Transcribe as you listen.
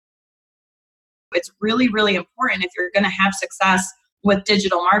It's really, really important if you're going to have success with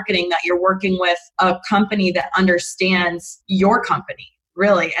digital marketing that you're working with a company that understands your company,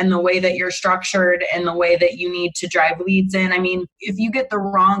 really, and the way that you're structured and the way that you need to drive leads in. I mean, if you get the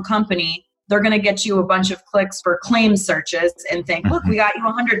wrong company, they're going to get you a bunch of clicks for claims searches and think, look, we got you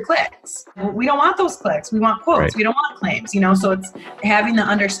 100 clicks. We don't want those clicks. We want quotes. Right. We don't want claims, so it's having the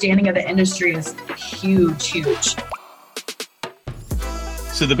understanding of the industry is huge, huge.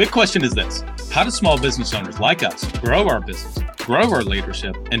 So the big question is this: how do small business owners like us grow our business, grow our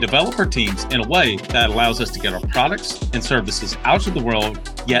leadership, and develop our teams in a way that allows us to get our products and services out to the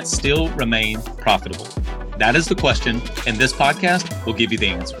world, yet still remain profitable? That is the question, and this podcast will give you the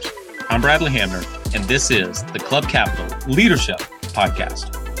answers. I'm Bradley Hamner, and this is the Club Capital Leadership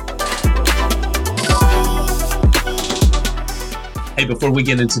Podcast. Hey, before we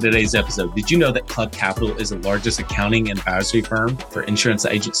get into today's episode, did you know that Club Capital is the largest accounting and advisory firm for insurance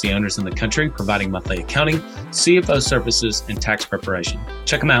agency owners in the country, providing monthly accounting, CFO services, and tax preparation?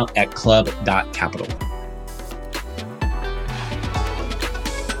 Check them out at club.capital.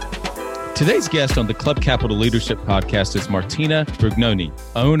 Today's guest on the Club Capital Leadership Podcast is Martina Brugnoni,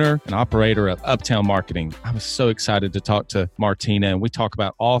 owner and operator of Uptown Marketing. I'm so excited to talk to Martina, and we talk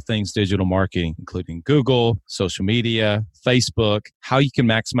about all things digital marketing, including Google, social media, Facebook, how you can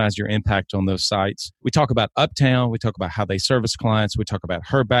maximize your impact on those sites. We talk about Uptown, we talk about how they service clients, we talk about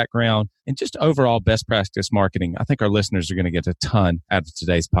her background, and just overall best practice marketing. I think our listeners are going to get a ton out of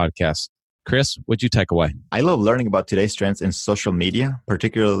today's podcast. Chris, what'd you take away? I love learning about today's trends in social media,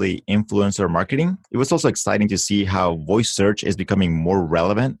 particularly influencer marketing. It was also exciting to see how voice search is becoming more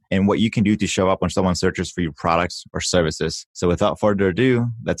relevant and what you can do to show up when someone searches for your products or services. So without further ado,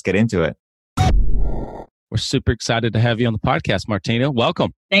 let's get into it. We're super excited to have you on the podcast, Martina.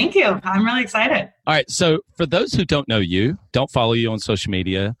 Welcome. Thank you. I'm really excited. All right. So for those who don't know you, don't follow you on social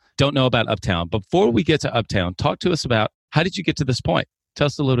media, don't know about Uptown, before we get to Uptown, talk to us about how did you get to this point? Tell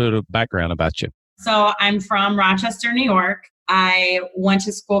us a little bit of background about you. So I'm from Rochester, New York. I went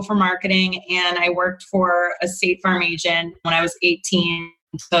to school for marketing and I worked for a State Farm agent when I was 18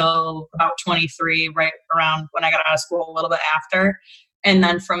 until about 23, right around when I got out of school, a little bit after. And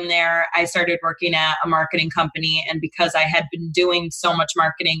then from there, I started working at a marketing company. And because I had been doing so much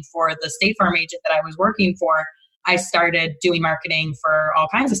marketing for the State Farm agent that I was working for, I started doing marketing for all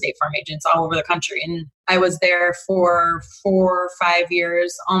kinds of State Farm agents all over the country. And I was there for 4 or 5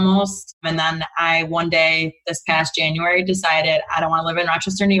 years almost. And then I, one day this past January, decided I don't want to live in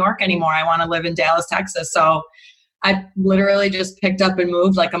Rochester, New York anymore. I want to live in Dallas, Texas. So I literally just picked up and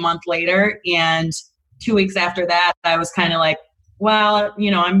moved like a month later. And 2 weeks after that, I was kind of like, well,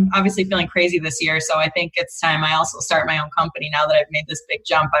 I'm obviously feeling crazy this year, so I think it's time I also start my own company. Now that I've made this big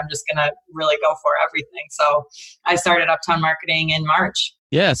jump, I'm just going to really go for everything. So I started Uptown Marketing in March.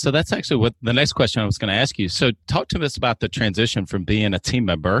 Yeah, so that's actually what the next question I was going to ask you. So talk to us about the transition from being a team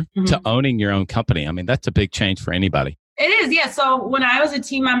member to owning your own company. I mean, that's a big change for anybody. It is, yeah. So when I was a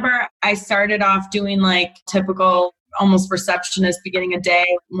team member, I started off doing like typical almost receptionist, beginning a day,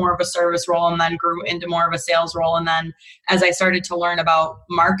 more of a service role, and then grew into more of a sales role. And then as I started to learn about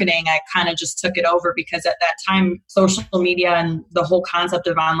marketing, I kind of just took it over because at that time, social media and the whole concept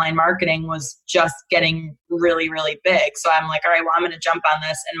of online marketing was just getting really, really big. So I'm like, all right, well, I'm going to jump on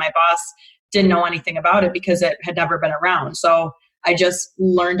this. And my boss didn't know anything about it because it had never been around. So I just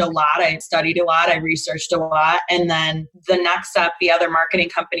learned a lot. I studied a lot. I researched a lot. And then the next step, the other marketing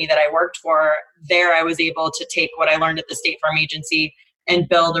company that I worked for, there I was able to take what I learned at the State Farm agency and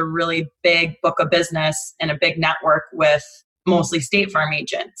build a really big book of business and a big network with mostly State Farm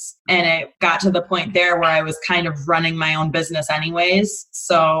agents. And it got to the point there where I was kind of running my own business anyways.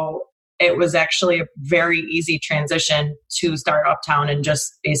 So it was actually a very easy transition to start Uptown and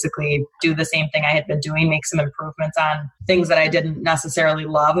just basically do the same thing I had been doing, make some improvements on things that I didn't necessarily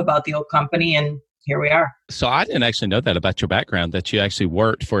love about the old company. And here we are. So I didn't actually know that about your background, that you actually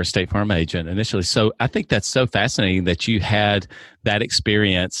worked for a State Farm agent initially. So I think that's so fascinating that you had that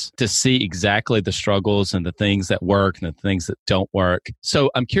experience to see exactly the struggles and the things that work and the things that don't work. So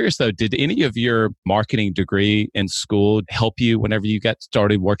I'm curious though, did any of your marketing degree in school help you whenever you got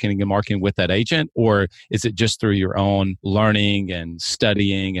started working in marketing with that agent? Or is it just through your own learning and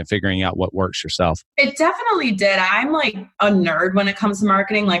studying and figuring out what works yourself? It definitely did. I'm like a nerd when it comes to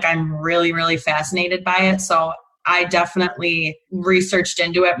marketing. Like I'm really, really fascinated by it. So I definitely researched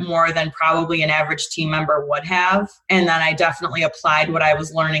into it more than probably an average team member would have. And then I definitely applied what I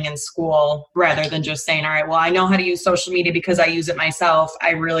was learning in school rather than just saying, all right, well, I know how to use social media because I use it myself.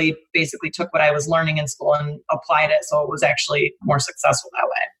 I really basically took what I was learning in school and applied it. So it was actually more successful that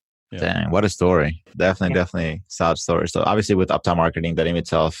way. Yeah. Dang, what a story. Definitely sad story. So obviously with Uptown Marketing, the name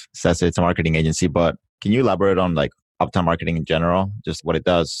itself says it's a marketing agency, but can you elaborate on like Uptown Marketing in general, just what it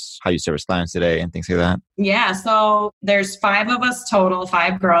does, how you service clients today and things like that? Yeah. So there's 5 of us total,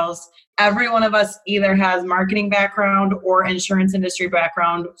 5 girls. Every one of us either has marketing background or insurance industry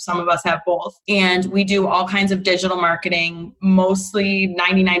background. Some of us have both. And we do all kinds of digital marketing, mostly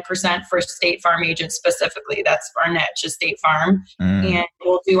 99% for State Farm agents specifically. That's our niche, is State Farm. And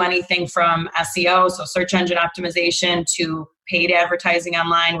we'll do anything from SEO, so search engine optimization, to paid advertising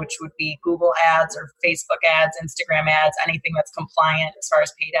online, which would be Google ads or Facebook ads, Instagram ads, anything that's compliant as far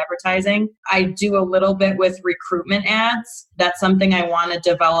as paid advertising. I do a little bit with recruitment ads. That's something I want to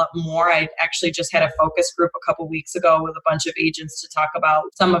develop more. I actually just had a focus group a couple weeks ago with a bunch of agents to talk about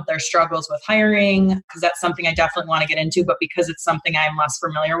some of their struggles with hiring, because that's something I definitely want to get into. But because it's something I'm less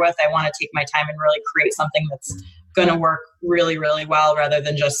familiar with, I want to take my time and really create something that's going to work really, really well rather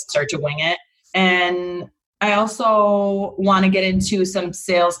than just start to wing it. And I also want to get into some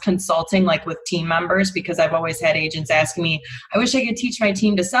sales consulting, like with team members, because I've always had agents asking me, I wish I could teach my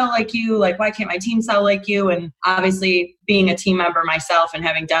team to sell like you. Like, why can't my team sell like you? And obviously being a team member myself and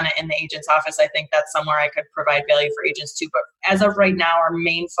having done it in the agent's office, I think that's somewhere I could provide value for agents too. But as of right now, our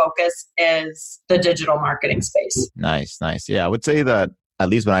main focus is the digital marketing space. Nice. Yeah, I would say that at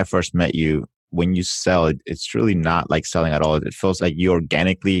least when I first met you, when you sell, it's really not like selling at all. It feels like you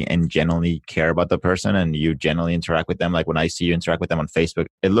organically and genuinely care about the person and you genuinely interact with them. Like when I see you interact with them on Facebook,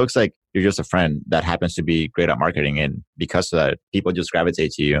 it looks like you're just a friend that happens to be great at marketing. And because of that, people just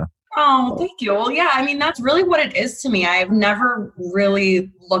gravitate to you. Oh, thank you. Well, yeah, I mean, that's really what it is to me. I've never really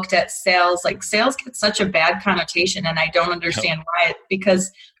looked at sales. Like sales gets such a bad connotation and I don't understand why.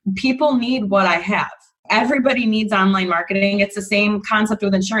 Because people need what I have. Everybody needs online marketing. It's the same concept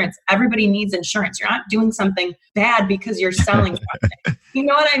with insurance. Everybody needs insurance. You're not doing something bad because you're selling something. You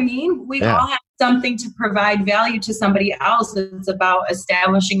know what I mean? We all have something to provide value to somebody else. It's about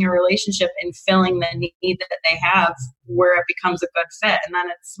establishing a relationship and filling the need that they have where it becomes a good fit. And then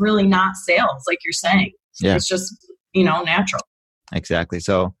it's really not sales, like you're saying. It's just, natural. Exactly.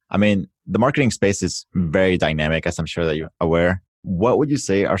 So, I mean, the marketing space is very dynamic, as I'm sure that you're aware. What would you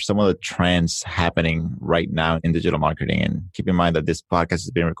say are some of the trends happening right now in digital marketing? And keep in mind that this podcast is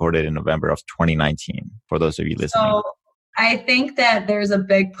being recorded in November of 2019, for those of you listening. So I think that there's a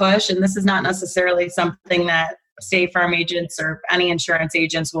big push, and this is not necessarily something that State Farm agents or any insurance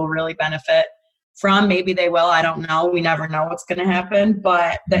agents will really benefit from. Maybe they will. I don't know. We never know what's going to happen.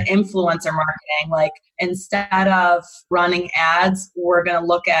 But the influencer marketing, like instead of running ads, we're going to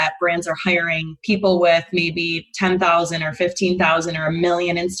look at brands are hiring people with maybe 10,000 or 15,000 or 1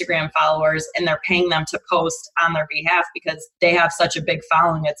 million Instagram followers, and they're paying them to post on their behalf because they have such a big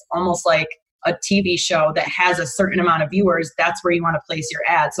following. It's almost like a TV show that has a certain amount of viewers. That's where you want to place your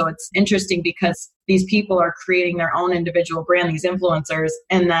ad. So it's interesting because these people are creating their own individual brand, these influencers,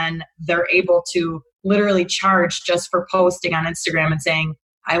 and then they're able to literally charge just for posting on Instagram and saying,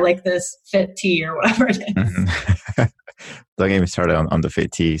 I like this fit tee or whatever it is. Don't get me started on the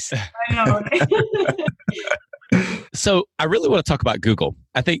fit tees. I know. So I really want to talk about Google.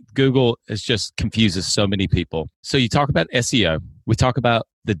 I think Google just confuses so many people. So you talk about SEO. We talk about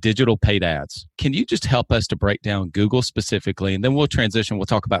the digital paid ads. Can you just help us to break down Google specifically? And then we'll transition. We'll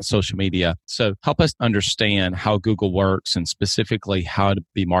talk about social media. So help us understand how Google works and specifically how to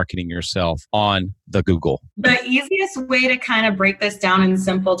be marketing yourself on the Google. The easiest way to kind of break this down in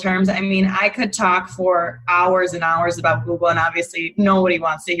simple terms, I mean, I could talk for hours and hours about Google, and obviously nobody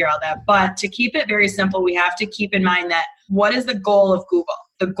wants to hear all that. But to keep it very simple, we have to keep in mind that what is the goal of Google?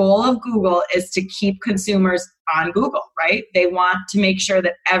 The goal of Google is to keep consumers on Google, right? They want to make sure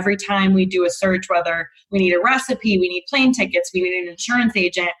that every time we do a search, whether we need a recipe, we need plane tickets, we need an insurance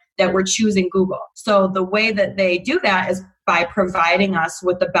agent, that we're choosing Google. So the way that they do that is by providing us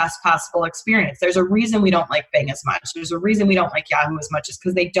with the best possible experience. There's a reason we don't like Bing as much. There's a reason we don't like Yahoo as much, is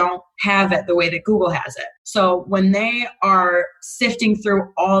because they don't have it the way that Google has it. So when they are sifting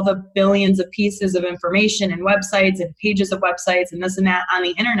through all the billions of pieces of information and websites and pages of websites and this and that on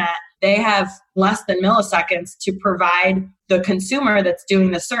the internet, they have less than milliseconds to provide the consumer that's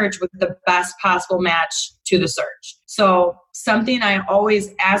doing the search with the best possible match to the search. So something I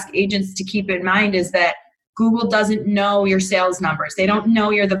always ask agents to keep in mind is that Google doesn't know your sales numbers. They don't know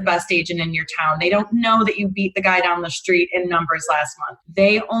you're the best agent in your town. They don't know that you beat the guy down the street in numbers last month.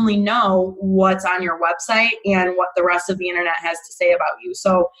 They only know what's on your website and what the rest of the internet has to say about you.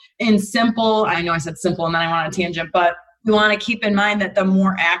 So in simple, I know I said simple and then I went on a tangent, but you want to keep in mind that the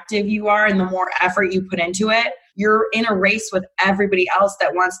more active you are and the more effort you put into it, you're in a race with everybody else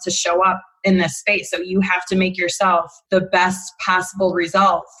that wants to show up in this space. So you have to make yourself the best possible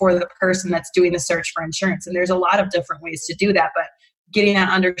result for the person that's doing the search for insurance. And there's a lot of different ways to do that, but getting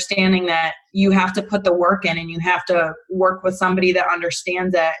that understanding that you have to put the work in and you have to work with somebody that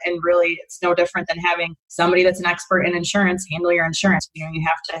understands it. And really, it's no different than having somebody that's an expert in insurance handle your insurance. You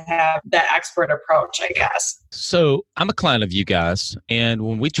have to have that expert approach, I guess. So I'm a client of you guys. And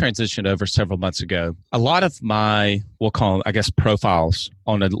when we transitioned over several months ago, a lot of my, we'll call them, I guess, profiles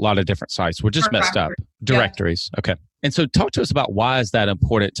on a lot of different sites were just messed up. Directories. Yep. Okay. And so talk to us about why is that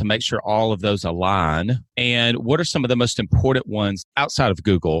important to make sure all of those align, and what are some of the most important ones outside of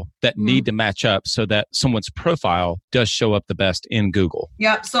Google that need to match up so that someone's profile does show up the best in Google?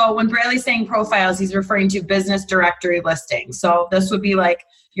 Yep. So when Bradley's saying profiles, he's referring to business directory listings. So this would be like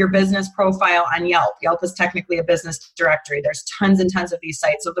your business profile on Yelp. Yelp is technically a business directory. There's tons and tons of these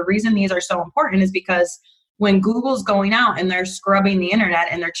sites. So the reason these are so important is because when Google's going out and they're scrubbing the internet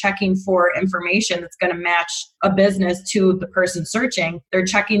and they're checking for information that's going to match a business to the person searching, they're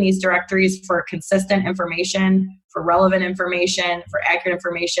checking these directories for consistent information, for relevant information, for accurate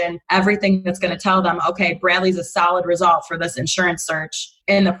information, everything that's going to tell them, okay, Bradley's a solid result for this insurance search.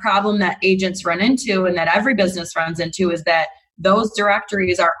 And the problem that agents run into and that every business runs into is that those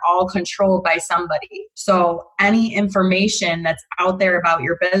directories are all controlled by somebody. So any information that's out there about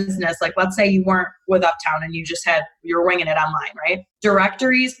your business, like let's say you weren't with Uptown and you're winging it online, right?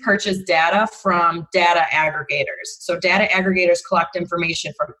 Directories purchase data from data aggregators. So data aggregators collect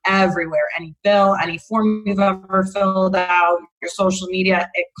information from everywhere, any bill, any form you've ever filled out, your social media,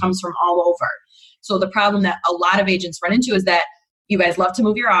 it comes from all over. So the problem that a lot of agents run into is that you guys love to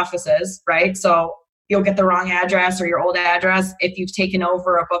move your offices, right? So you'll get the wrong address or your old address. If you've taken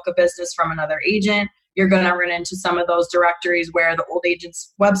over a book of business from another agent, you're going to run into some of those directories where the old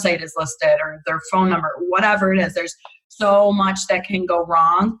agent's website is listed or their phone number, whatever it is. There's so much that can go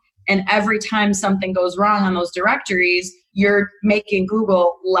wrong. And every time something goes wrong on those directories, you're making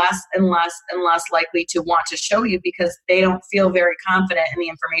Google less and less and less likely to want to show you because they don't feel very confident in the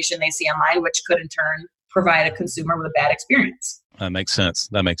information they see online, which could in turn provide a consumer with a bad experience. That makes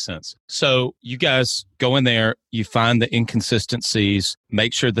sense. So you guys go in there, you find the inconsistencies,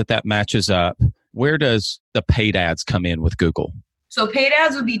 make sure that matches up. Where does the paid ads come in with Google? So paid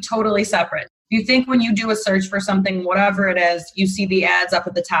ads would be totally separate. You think when you do a search for something, whatever it is, you see the ads up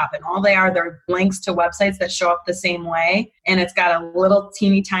at the top, and all they're links to websites that show up the same way. And it's got a little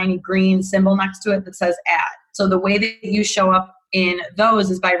teeny tiny green symbol next to it that says ad. So the way that you show up in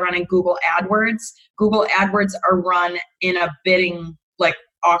those is by running Google AdWords. Google AdWords are run in a bidding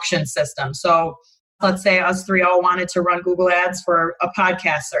auction system. So let's say us three all wanted to run Google ads for a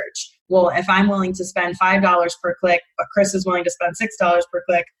podcast search. Well, if I'm willing to spend $5 per click, but Chris is willing to spend $6 per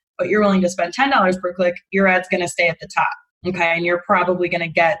click, but you're willing to spend $10 per click, your ad's going to stay at the top. Okay. And you're probably going to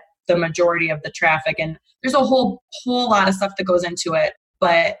get the majority of the traffic. And there's a whole lot of stuff that goes into it.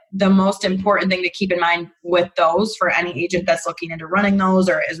 But the most important thing to keep in mind with those for any agent that's looking into running those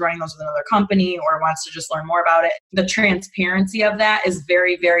or is running those with another company or wants to just learn more about it, the transparency of that is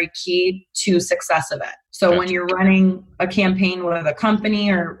very, very key to success of it. So when you're running a campaign with a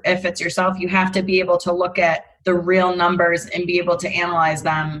company or if it's yourself, you have to be able to look at the real numbers and be able to analyze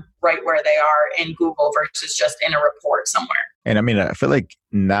them right where they are in Google versus just in a report somewhere. And I mean, I feel like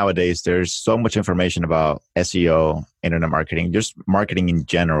nowadays there's so much information about SEO, internet marketing, just marketing in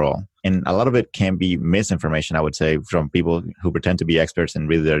general. And a lot of it can be misinformation, I would say, from people who pretend to be experts and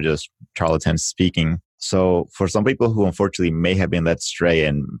really they're just charlatans speaking. So for some people who unfortunately may have been led astray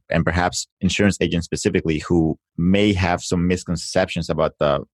and perhaps insurance agents specifically who may have some misconceptions about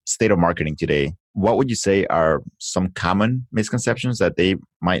the state of marketing today, what would you say are some common misconceptions that they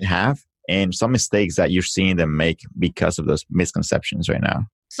might have and some mistakes that you're seeing them make because of those misconceptions right now?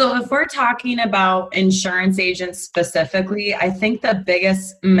 So if we're talking about insurance agents specifically, I think the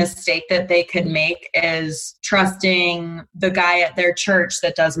biggest mistake that they could make is trusting the guy at their church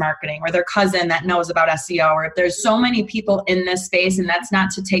that does marketing or their cousin that knows about SEO. Or if there's so many people in this space, and that's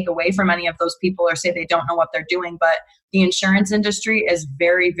not to take away from any of those people or say they don't know what they're doing, but the insurance industry is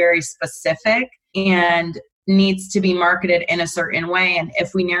very, very specific and needs to be marketed in a certain way. And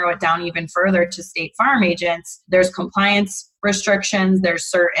if we narrow it down even further to State Farm agents, there's compliance restrictions, there's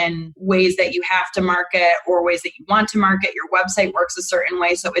certain ways that you have to market or ways that you want to market. Your website works a certain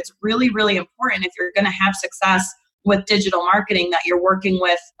way. So it's really, really important if you're going to have success with digital marketing that you're working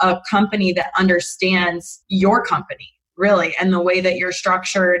with a company that understands your company, really, and the way that you're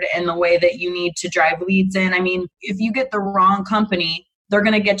structured and the way that you need to drive leads in. I mean, if you get the wrong company, they're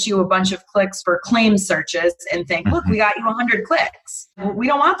going to get you a bunch of clicks for claim searches and think, look, we got you 100 clicks. We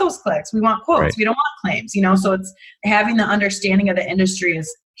don't want those clicks. We want quotes. Right. We don't want claims, So it's having the understanding of the industry is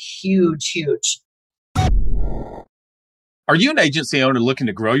huge, huge. Are you an agency owner looking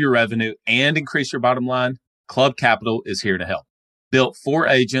to grow your revenue and increase your bottom line? Club Capital is here to help. Built for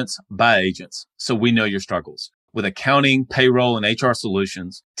agents by agents, so we know your struggles. With accounting, payroll, and HR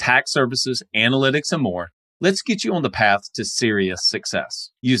solutions, tax services, analytics, and more, let's get you on the path to serious success.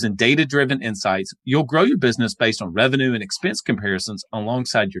 Using data-driven insights, you'll grow your business based on revenue and expense comparisons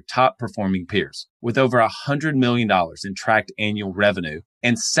alongside your top-performing peers. With over $100 million in tracked annual revenue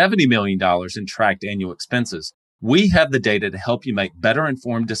and $70 million in tracked annual expenses, we have the data to help you make better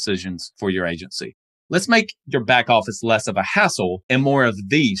informed decisions for your agency. Let's make your back office less of a hassle and more of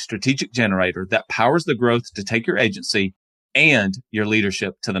the strategic generator that powers the growth to take your agency and your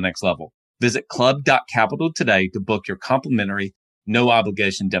leadership to the next level. Visit club.capital today to book your complimentary, no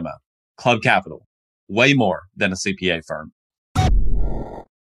obligation demo. Club Capital, way more than a CPA firm.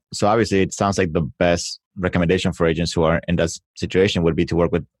 So obviously it sounds like the best recommendation for agents who are in that situation would be to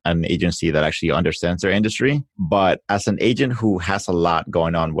work with an agency that actually understands their industry. But as an agent who has a lot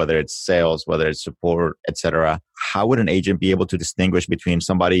going on, whether it's sales, whether it's support, etc., how would an agent be able to distinguish between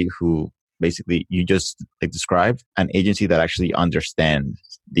somebody who basically you just described, an agency that actually understands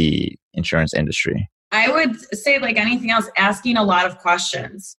the insurance industry? I would say, like anything else, asking a lot of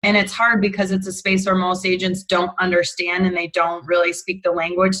questions. And it's hard because it's a space where most agents don't understand and they don't really speak the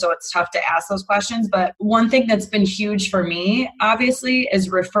language. So it's tough to ask those questions. But one thing that's been huge for me, obviously, is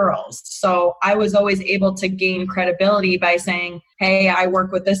referrals. So I was always able to gain credibility by saying, hey, I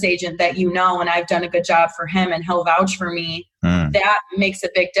work with this agent that you know, and I've done a good job for him and he'll vouch for me. That makes a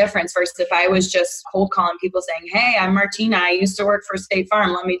big difference versus if I was just cold calling people saying, hey, I'm Martina. I used to work for State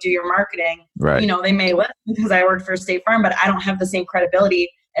Farm. Let me do your marketing. Right. You know, they may listen because I worked for State Farm, but I don't have the same credibility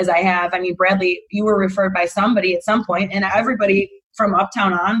as I have. I mean, Bradley, you were referred by somebody at some point, and everybody from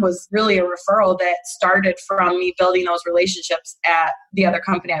Uptown on was really a referral that started from me building those relationships at the other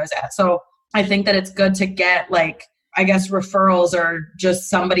company I was at. So I think that it's good to get referrals or just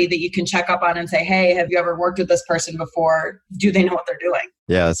somebody that you can check up on and say, hey, have you ever worked with this person before? Do they know what they're doing?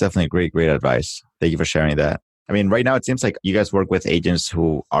 Yeah, that's definitely great advice. Thank you for sharing that. I mean, right now, it seems like you guys work with agents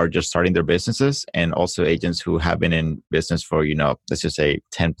who are just starting their businesses and also agents who have been in business for, let's just say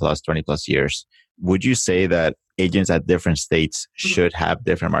 10 plus, 20 plus years. Would you say that agents at different states should have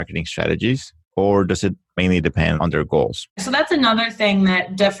different marketing strategies? Or does it mainly depend on their goals? So that's another thing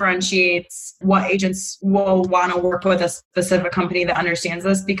that differentiates what agents will want to work with a specific company that understands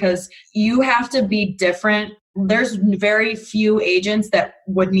this, because you have to be different. There's very few agents that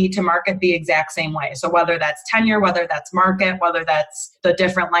would need to market the exact same way. So whether that's tenure, whether that's market, whether that's the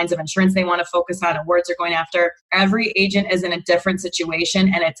different lines of insurance they want to focus on and words they're going after, every agent is in a different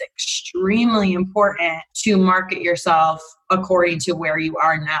situation, and it's extremely important to market yourself according to where you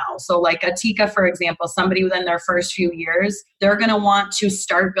are now. So like Atika, for example, somebody within their first few years, they're going to want to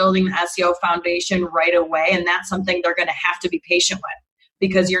start building the SEO foundation right away. And that's something they're going to have to be patient with,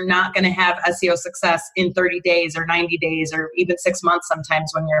 because you're not going to have SEO success in 30 days or 90 days or even 6 months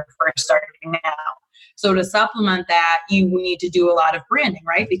sometimes when you're first starting out. So to supplement that, you need to do a lot of branding,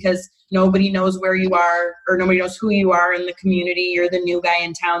 right? Because nobody knows where you are or nobody knows who you are in the community. You're the new guy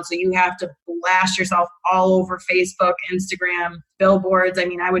in town. So you have to blast yourself all over Facebook, Instagram, billboards. I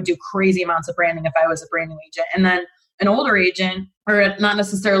mean, I would do crazy amounts of branding if I was a branding agent. And then an older agent, or not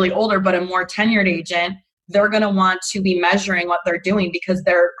necessarily older, but a more tenured agent, they're going to want to be measuring what they're doing because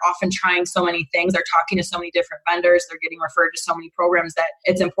they're often trying so many things. They're talking to so many different vendors. They're getting referred to so many programs that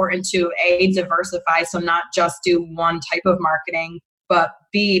it's important to A, diversify. So not just do one type of marketing, but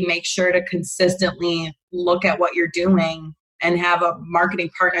B, make sure to consistently look at what you're doing and have a marketing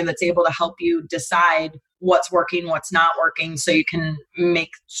partner that's able to help you decide what's working, what's not working, so you can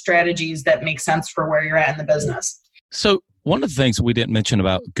make strategies that make sense for where you're at in the business. So one of the things we didn't mention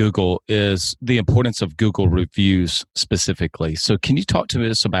about Google is the importance of Google reviews specifically. So can you talk to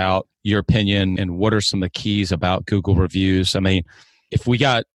us about your opinion and what are some of the keys about Google reviews? I mean, if we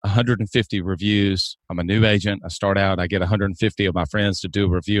got 150 reviews, I'm a new agent, I start out, I get 150 of my friends to do a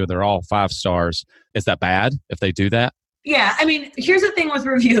review, they're all 5 stars. Is that bad if they do that? Yeah, I mean, here's the thing with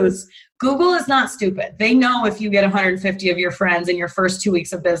reviews. Google is not stupid. They know if you get 150 of your friends in your first 2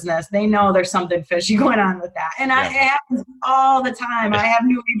 weeks of business, they know there's something fishy going on with that. And it happens all the time. I have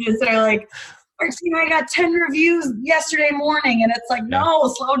new agents that are like, Martina, I got 10 reviews yesterday morning. And it's like,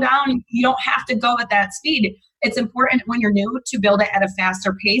 no, slow down. You don't have to go at that speed. It's important when you're new to build it at a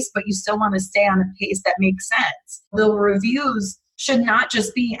faster pace, but you still want to stay on a pace that makes sense. The reviews should not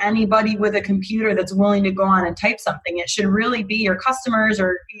just be anybody with a computer that's willing to go on and type something. It should really be your customers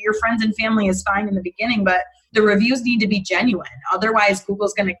or your friends and family is fine in the beginning, but the reviews need to be genuine. Otherwise,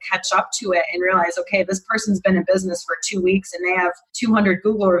 Google's going to catch up to it and realize, okay, this person's been in business for 2 weeks and they have 200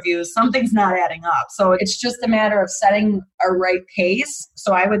 Google reviews. Something's not adding up. So it's just a matter of setting a right pace.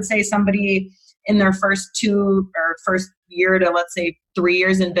 So I would say somebody in their first year to, let's say, 3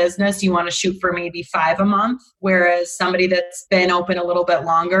 years in business, you want to shoot for maybe 5 a month. Whereas somebody that's been open a little bit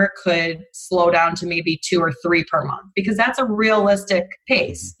longer could slow down to maybe 2 or 3 per month, because that's a realistic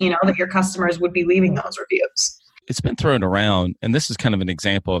pace, that your customers would be leaving those reviews. It's been thrown around, and this is kind of an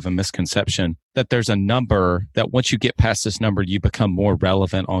example of a misconception, that there's a number that once you get past this number, you become more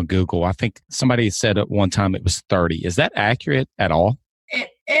relevant on Google. I think somebody said at one time it was 30. Is that accurate at all? It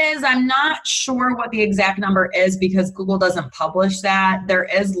is. I'm not sure what the exact number is because Google doesn't publish that. There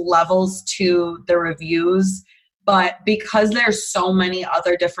is levels to the reviews, but because there's so many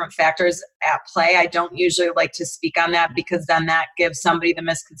other different factors at play, I don't usually like to speak on that, because then that gives somebody the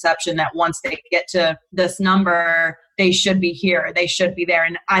misconception that once they get to this number, they should be here, they should be there.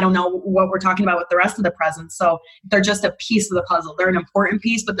 And I don't know what we're talking about with the rest of the presents. So they're just a piece of the puzzle. They're an important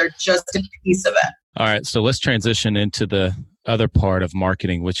piece, but they're just a piece of it. All right. So let's transition into the other part of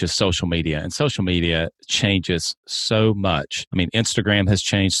marketing, which is social media. And social media changes so much. I mean, Instagram has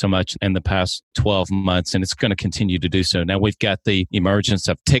changed so much in the past 12 months, and it's going to continue to do so. Now we've got the emergence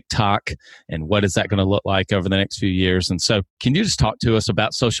of TikTok, and what is that going to look like over the next few years? And so can you just talk to us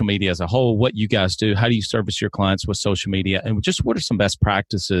about social media as a whole, what you guys do? How do you service your clients with social media? And just what are some best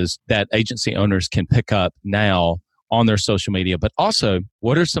practices that agency owners can pick up now on their social media, but also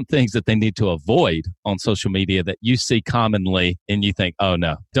what are some things that they need to avoid on social media that you see commonly and you think, oh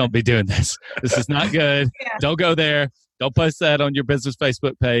no, don't be doing this. This is not good. Yeah. Don't go there. Don't post that on your business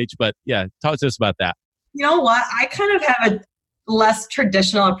Facebook page. But yeah, talk to us about that. You know what? I kind of have a less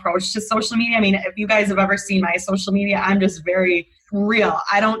traditional approach to social media. I mean, if you guys have ever seen my social media, I'm just very real.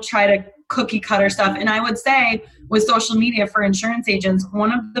 I don't try to cookie cutter stuff. And I would say with social media for insurance agents,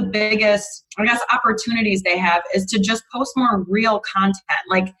 one of the biggest, opportunities they have is to just post more real content.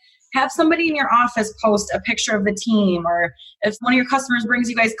 Like have somebody in your office post a picture of the team, or if one of your customers brings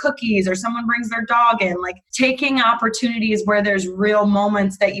you guys cookies or someone brings their dog in, like taking opportunities where there's real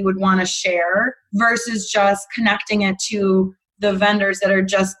moments that you would want to share versus just connecting it to the vendors that are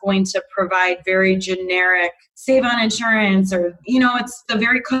just going to provide very generic save on insurance, or, it's the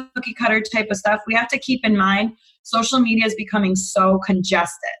very cookie cutter type of stuff. We have to keep in mind, social media is becoming so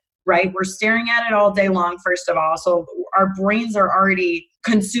congested, right? We're staring at it all day long, first of all. So our brains are already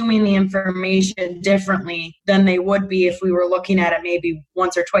consuming the information differently than they would be if we were looking at it maybe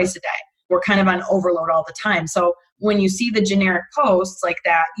once or twice a day. We're kind of on overload all the time. So when you see the generic posts like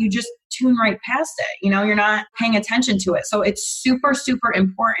that, you just tune right past it. You're not paying attention to it. So it's super, super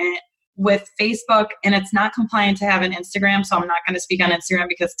important with Facebook, and it's not compliant to have an Instagram. So I'm not going to speak on Instagram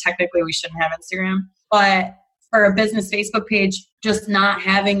because technically we shouldn't have Instagram. But for a business Facebook page, just not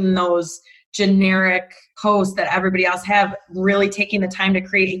having those generic posts that everybody else have, really taking the time to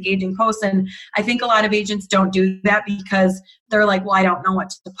create engaging posts. And I think a lot of agents don't do that because they're like, well, I don't know what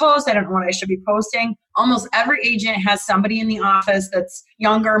to post. I don't know what I should be posting. Almost every agent has somebody in the office that's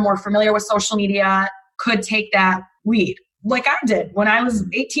younger, more familiar with social media, could take that lead. Like I did when I was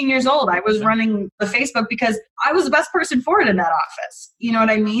 18 years old. I was running the Facebook because I was the best person for it in that office. You know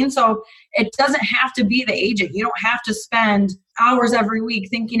what I mean? So it doesn't have to be the agent. You don't have to spend hours every week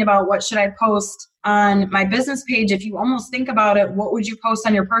thinking about what should I post on my business page. If you almost think about it, what would you post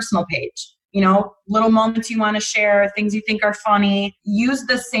on your personal page? Little moments you want to share, things you think are funny. Use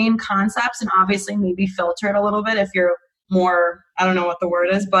the same concepts and obviously maybe filter it a little bit if you're more, I don't know what the word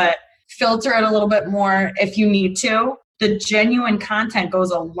is, but filter it a little bit more if you need to. The genuine content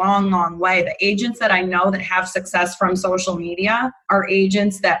goes a long, long way. The agents that I know that have success from social media are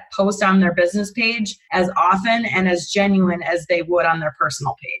agents that post on their business page as often and as genuine as they would on their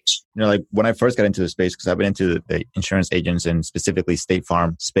personal page. Like when I first got into the space, because I've been into the insurance agents and specifically State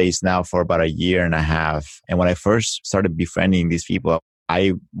Farm space now for about 1.5 years. And when I first started befriending these people,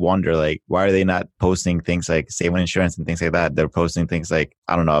 I wonder, why are they not posting things like save on insurance and things like that? They're posting things like,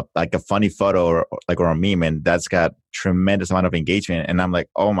 I don't know, like a funny photo or a meme, and that's got tremendous amount of engagement. And I'm like,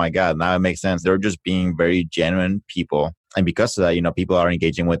 oh my God, now it makes sense. They're just being very genuine people. And because of that, people are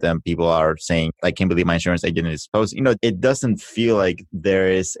engaging with them. People are saying, I can't believe my insurance agent is posting. It doesn't feel like there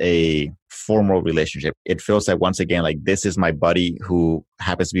is a formal relationship. It feels like, once again, like this is my buddy who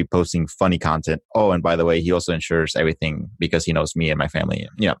happens to be posting funny content. Oh, and by the way, he also insures everything because he knows me and my family,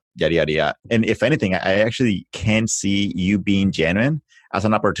 yada, yada, yada. And if anything, I actually can see you being genuine as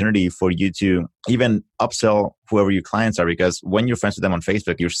an opportunity for you to even upsell whoever your clients are, because when you're friends with them on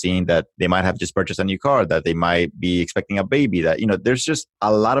Facebook, you're seeing that they might have just purchased a new car, that they might be expecting a baby, that, there's just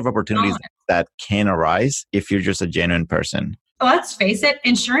a lot of opportunities that can arise if you're just a genuine person. Let's face it,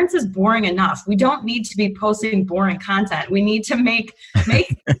 insurance is boring enough. We don't need to be posting boring content. We need to make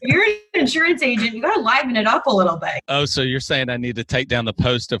if you're an insurance agent, you got to liven it up a little bit. Oh, so you're saying I need to take down the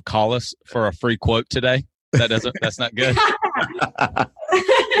post of call us for a free quote today? That's not good. I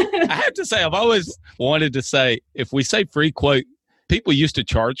have to say, I've always wanted to say, if we say free quote, people used to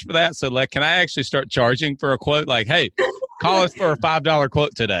charge for that. So like, can I actually start charging for a quote? Like, hey, call us for a $5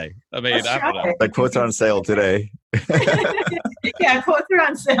 quote today. I mean, I don't know. The quotes are on sale today. Yeah, quotes are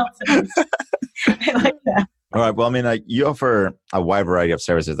on sale today. I like that. All right. Well, I mean, you offer a wide variety of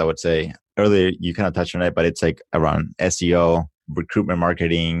services, I would say. Earlier, you kind of touched on it, but it's like around SEO, recruitment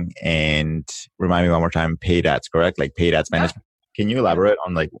marketing, and remind me one more time, paid ads, correct? Like paid ads management. Can you elaborate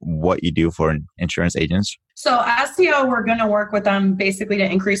on like what you do for insurance agents? So SEO, we're going to work with them basically to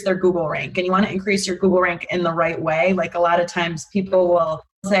increase their Google rank. And you want to increase your Google rank in the right way. Like a lot of times people will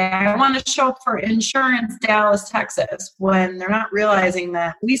say, I want to show up for insurance, Dallas, Texas, when they're not realizing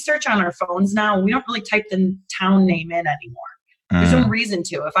that we search on our phones now. We don't really type the town name in anymore. There's no reason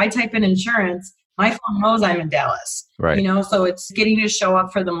to. If I type in insurance, my phone knows I'm in Dallas. Right. You know, so it's getting to show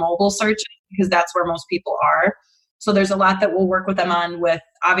up for the mobile search because that's where most people are. So there's a lot that we'll work with them on with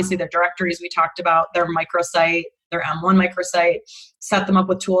obviously their directories we talked about, their microsite, their M1 microsite, set them up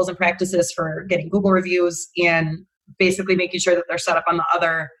with tools and practices for getting Google reviews and basically making sure that they're set up on the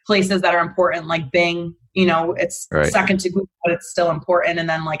other places that are important, like Bing. You know, it's second to Google, but it's still important. And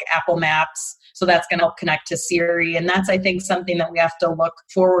then like Apple Maps. So that's going to help connect to Siri. And that's, I think, something that we have to look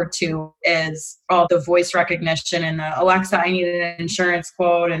forward to is all the voice recognition and the Alexa, I need an insurance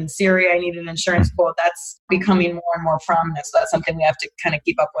quote, and Siri, I need an insurance quote. That's becoming more and more prominent. So that's something we have to kind of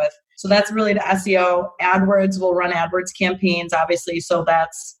keep up with. So that's really the SEO. AdWords, will run AdWords campaigns, obviously. So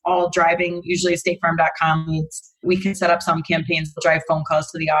that's all driving, usually statefarm.com leads. We can set up some campaigns that drive phone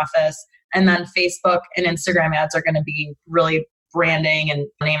calls to the office. And then Facebook and Instagram ads are going to be really branding and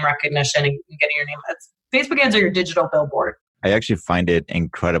name recognition and getting your name. Facebook ads are your digital billboard. I actually find it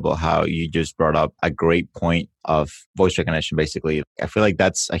incredible how you just brought up a great point of voice recognition, basically. I feel like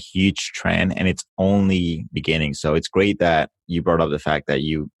that's a huge trend and it's only beginning. So it's great that you brought up the fact that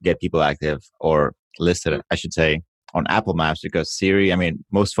you get people active or listed, I should say, on Apple Maps, because Siri, I mean,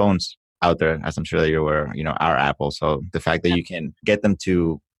 most phones out there, as I'm sure that you're aware, are Apple. So the fact that you can get them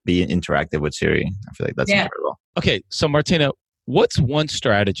to be interactive with Siri, I feel like that's incredible. Okay. So Martina, what's one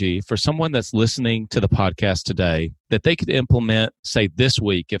strategy for someone that's listening to the podcast today that they could implement, say, this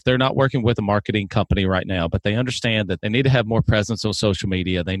week, if they're not working with a marketing company right now, but they understand that they need to have more presence on social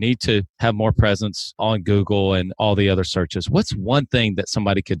media, they need to have more presence on Google and all the other searches? What's one thing that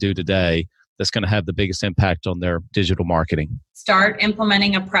somebody could do today that's going to have the biggest impact on their digital marketing? Start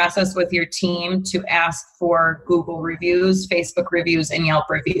implementing a process with your team to ask for Google reviews, Facebook reviews, and Yelp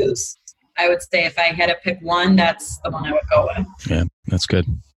reviews. I would say if I had to pick one, that's the one I would go with. Yeah, that's good.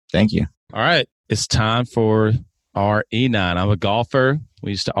 Thank you. All right. It's time for our E9. I'm a golfer.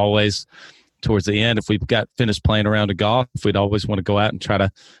 We used to always, towards the end, if we got finished playing around a golf, we'd always want to go out and try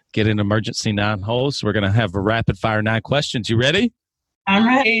to get an emergency 9 holes. So we're going to have a rapid fire 9 questions. You ready? I'm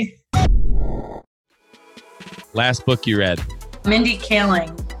ready. Last book you read? Mindy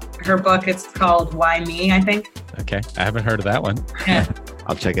Kaling. Her book, it's called Why Me, I think. Okay. I haven't heard of that one. Yeah.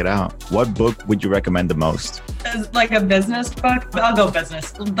 I'll check it out. What book would you recommend the most? It's like a business book. I'll go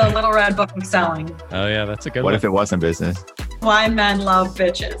business. The Little Red Book of Selling. Oh, yeah. That's a good one. What if it wasn't business? Why Men Love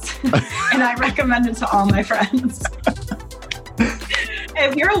Bitches. And I recommend it to all my friends.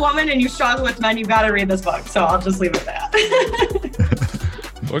 If you're a woman and you struggle with men, you got to read this book. So I'll just leave it at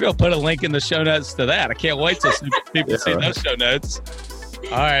that. We're going to put a link in the show notes to that. I can't wait to see people see those show notes.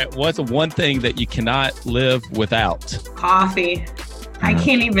 All right. What's one thing that you cannot live without? Coffee. I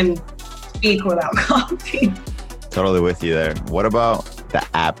can't even speak without coffee. Totally with you there. What about the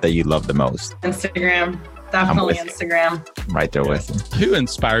app that you love the most? Instagram. Definitely Instagram. Right there with you. Who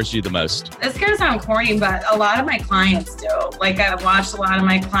inspires you the most? It's going to sound corny, but a lot of my clients do. Like I've watched a lot of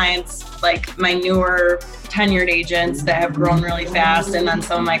my clients, like my newer tenured agents that have grown really fast. And then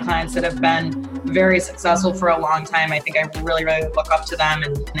some of my clients that have been very successful for a long time. I think I really, really look up to them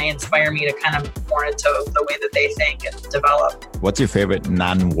and they inspire me to kind of more into the way that they think and develop. What's your favorite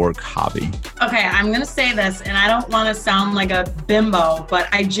non-work hobby? Okay, I'm going to say this, and I don't want to sound like a bimbo, but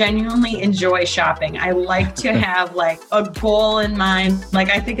I genuinely enjoy shopping. I like to have like a goal in mind. Like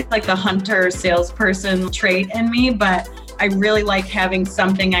I think it's like the hunter salesperson trait in me, but I really like having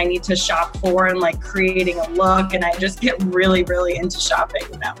something I need to shop for and like creating a look. And I just get really, really into shopping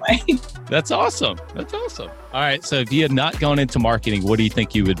in that way. That's awesome. That's awesome. All right. So if you had not gone into marketing, what do you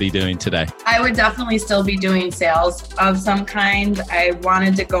think you would be doing today? I would definitely still be doing sales of some kind. I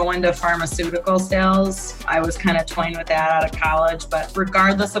wanted to go into pharmaceutical sales. I was kind of toying with that out of college, but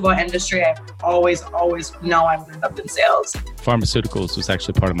regardless of what industry, I always know I would end up in sales. Pharmaceuticals was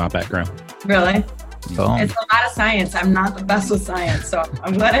actually part of my background. Really? Boom. It's a lot of science. I'm not the best with science, so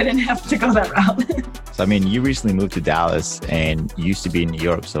I'm glad I didn't have to go that route. So, I mean, you recently moved to Dallas and you used to be in New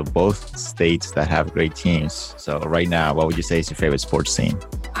York. So both states that have great teams. So right now, what would you say is your favorite sports team?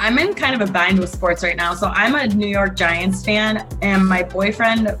 I'm in kind of a bind with sports right now. So I'm a New York Giants fan and my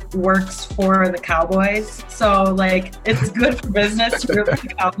boyfriend works for the Cowboys. So like it's good for business to root for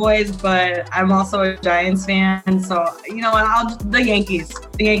the Cowboys, but I'm also a Giants fan. So, you know what, the Yankees.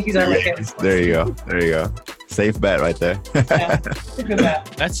 The Yankees are my favorite sports There you team. go. There you go. Safe bet right there. Yeah, it's a good bet.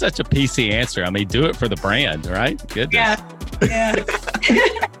 That's such a PC answer. I mean, do it for the brand, right? Goodness. Yeah.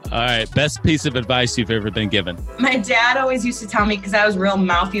 All right. Best piece of advice you've ever been given? My dad always used to tell me, because I was a real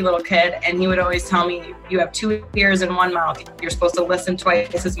mouthy little kid, and he would always tell me, you have 2 ears and 1 mouth. You're supposed to listen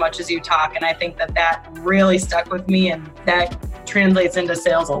twice as much as you talk. And I think that really stuck with me, and that translates into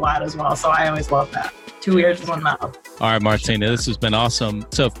sales a lot as well. So I always love that. 2 ears and 1 mouth. All right, Martina, this has been awesome.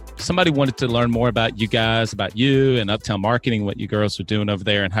 So if somebody wanted to learn more about you guys, about you and Uptown Marketing, what you girls are doing over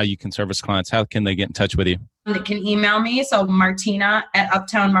there and how you can service clients, how can they get in touch with you? They can email me, so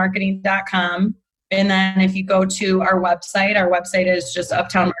Martina@uptownmarketing.com. And then if you go to our website is just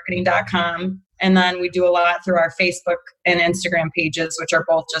uptownmarketing.com. And then we do a lot through our Facebook and Instagram pages, which are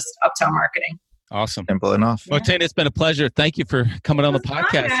both just Uptown Marketing. Awesome. Simple enough. Martina, it's been a pleasure. Thank you for coming on the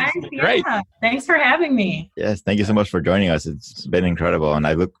podcast. Guys. It's been great. Yeah. Thanks for having me. Yes. Thank you so much for joining us. It's been incredible. And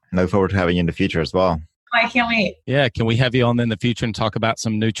I look forward to having you in the future as well. I can't wait. Yeah. Can we have you on in the future and talk about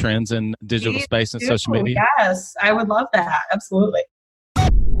some new trends in digital Please space and do. social media? Yes, I would love that. Absolutely.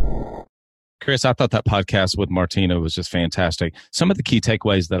 Chris, I thought that podcast with Martina was just fantastic. Some of the key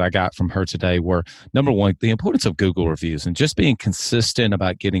takeaways that I got from her today were, number one, the importance of Google reviews and just being consistent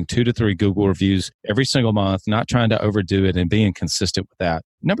about getting 2 to 3 Google reviews every single month, not trying to overdo it and being consistent with that.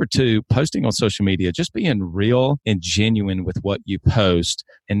 Number 2, posting on social media, just being real and genuine with what you post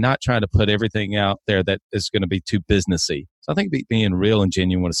and not trying to put everything out there that is going to be too businessy. So I think being real and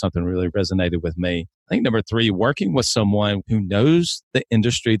genuine is something that really resonated with me. I think number 3, working with someone who knows the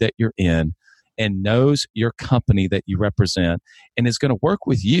industry that you're in and knows your company that you represent and is going to work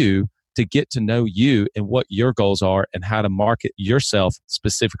with you to get to know you and what your goals are and how to market yourself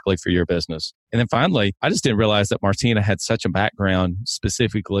specifically for your business. And then finally, I just didn't realize that Martina had such a background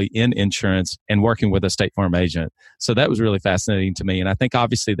specifically in insurance and working with a State Farm agent. So that was really fascinating to me. And I think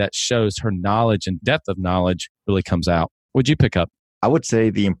obviously that shows her knowledge and depth of knowledge really comes out. What'd you pick up? I would say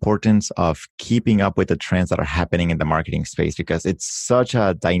the importance of keeping up with the trends that are happening in the marketing space because it's such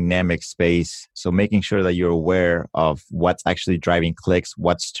a dynamic space. So making sure that you're aware of what's actually driving clicks,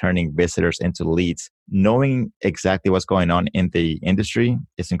 what's turning visitors into leads, knowing exactly what's going on in the industry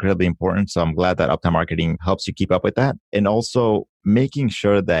is incredibly important. So I'm glad that Uptown Marketing helps you keep up with that. And also making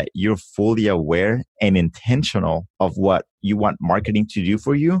sure that you're fully aware and intentional of what you want marketing to do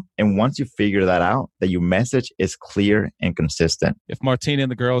for you. And once you figure that out, that your message is clear and consistent. If Martina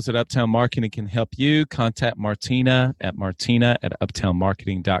and the girls at Uptown Marketing can help you, contact Martina at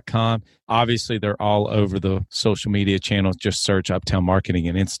uptownmarketing.com. Obviously, they're all over the social media channels. Just search Uptown Marketing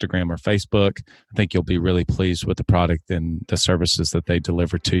in Instagram or Facebook. I think you'll be really pleased with the product and the services that they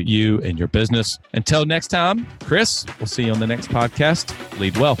deliver to you and your business. Until next time, Chris, we'll see you on the next podcast.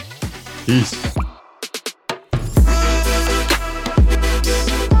 Lead well. Peace.